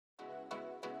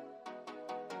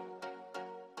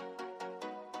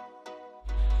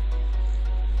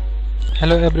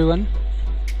Hello everyone,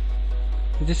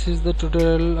 this is the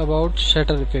tutorial about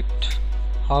shatter effect,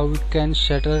 how we can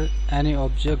shatter any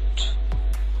object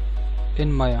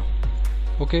in Maya.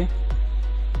 Okay,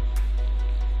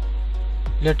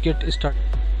 let's get started.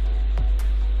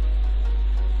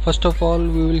 First of all,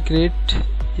 we will create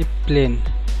a plane.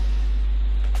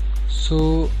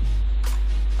 So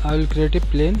I will create a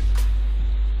plane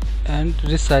and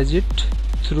resize it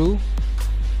through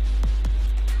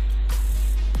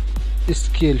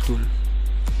scale tool.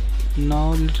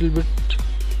 Now little bit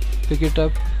pick it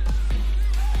up.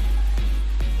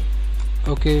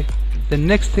 Okay, the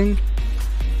next thing,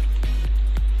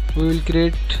 we will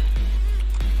create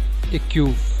a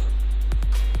cube.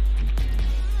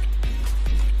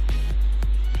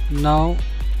 Now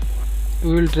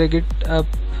we will drag it up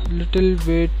little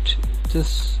bit,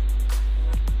 just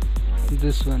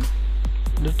this one,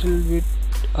 little bit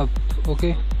up.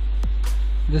 Okay,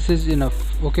 this is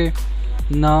enough. Okay,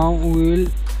 now we will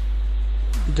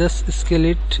just scale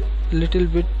it little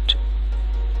bit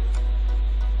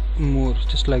more,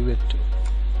 just like that.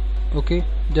 Okay,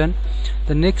 done.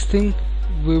 The next thing,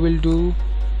 we will do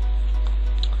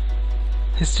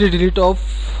history delete of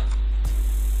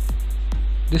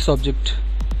this object.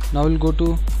 Now we'll go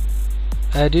to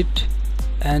edit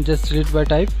and just delete by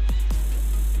type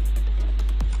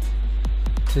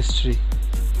history.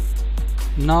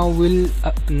 Now we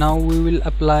will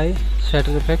apply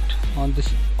shatter effect on this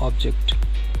object.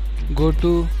 Go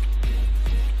to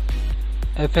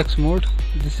FX mode,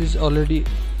 this is already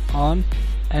on,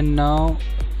 and now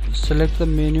select the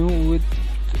menu with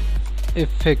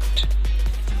effect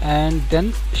and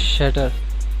then shatter.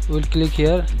 We will click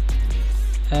here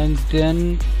and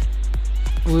then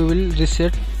we will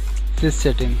reset this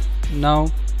setting. Now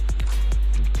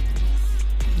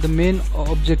the main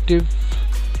objective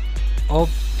of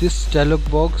this dialog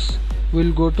box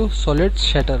will go to solid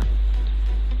shatter.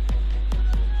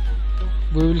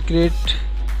 We will create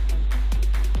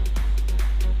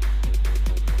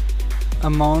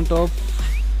amount of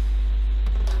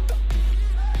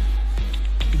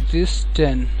this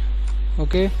 10.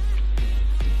 Okay,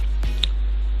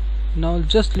 now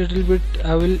just little bit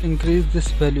I will increase this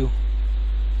value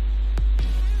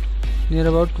near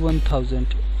about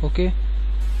 1000. Okay,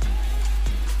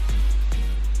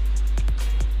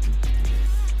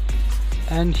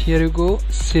 and here you go,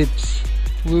 shapes.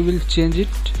 We will change it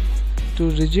to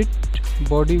rigid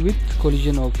body with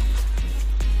collision off.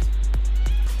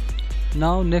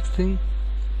 Now next thing,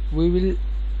 we will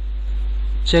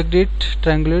check it,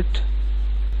 triangulate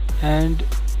and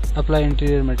apply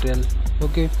interior material.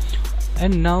 Okay,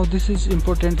 and now this is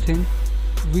important thing,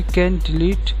 we can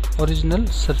delete original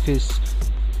surface.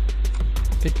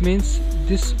 It means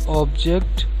this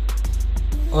object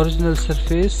original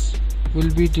surface will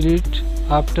be deleted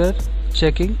after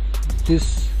checking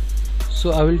this,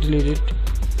 so I will delete it.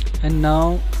 And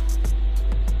now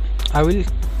I will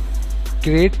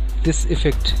create this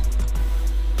effect.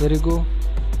 There you go,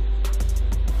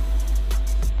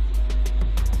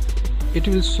 it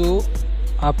will show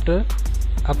after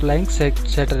applying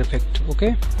shatter effect.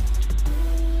 Okay,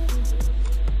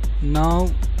 now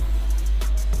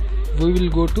we will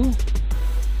go to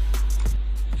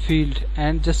field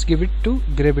and just give it to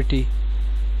gravity.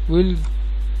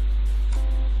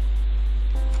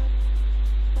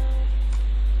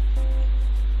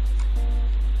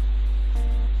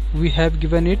 We have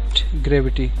given it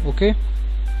gravity. Okay,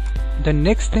 the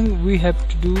next thing we have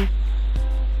to do,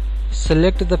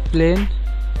 select the plane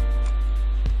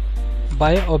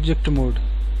by object mode,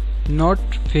 not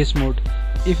face mode.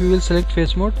 If you will select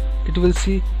face mode, it will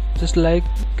see just like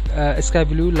sky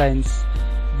blue lines,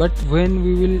 but when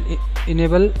we will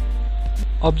enable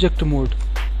object mode,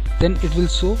 then it will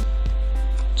show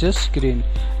just green.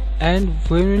 And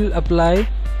when we will apply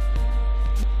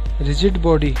rigid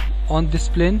body on this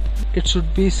plane, it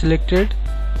should be selected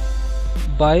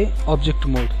by object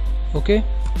mode. Okay,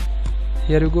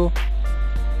 here you go,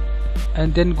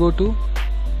 and then go to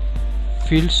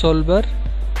field solver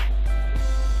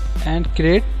and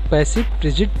create passive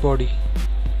rigid body.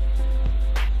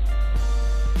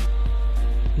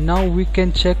 Now we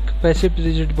can check passive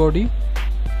rigid body.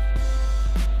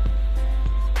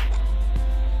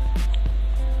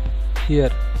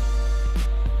 Here,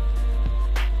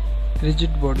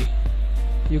 rigid body,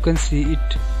 you can see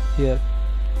it here.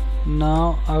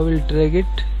 Now I will drag it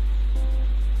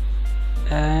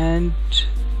and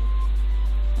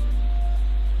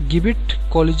give it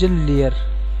collision layer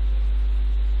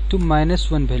to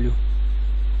 -1 value,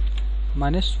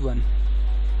 -1,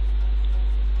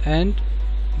 and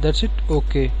that's it.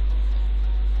 Okay,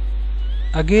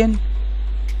 again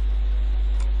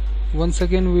once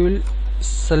again we will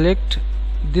select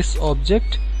this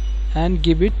object and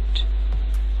give it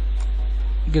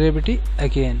gravity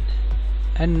again,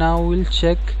 and now we'll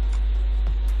check.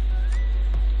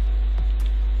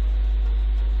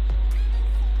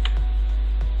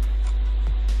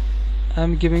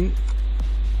 I'm giving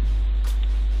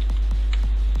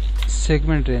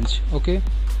segment range, okay,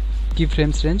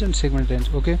 keyframes range and segment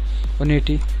range, okay,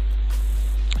 180.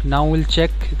 Now we'll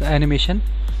check the animation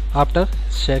after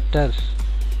shatter.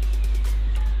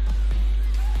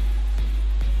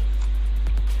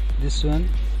 This one,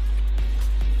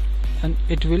 and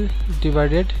it will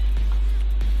divided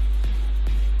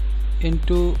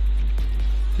into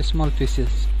small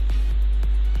pieces.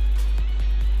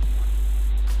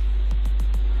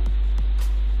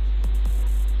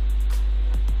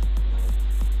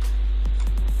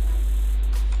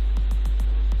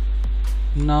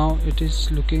 Now it is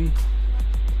looking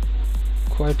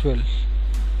quite well.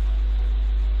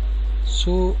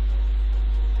 So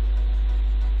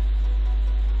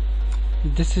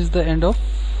this is the end of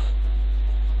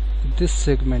this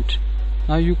segment.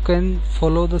 Now you can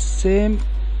follow the same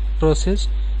process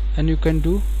and you can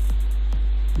do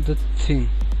the thing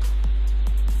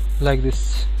like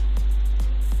this.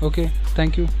 Okay,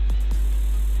 thank you.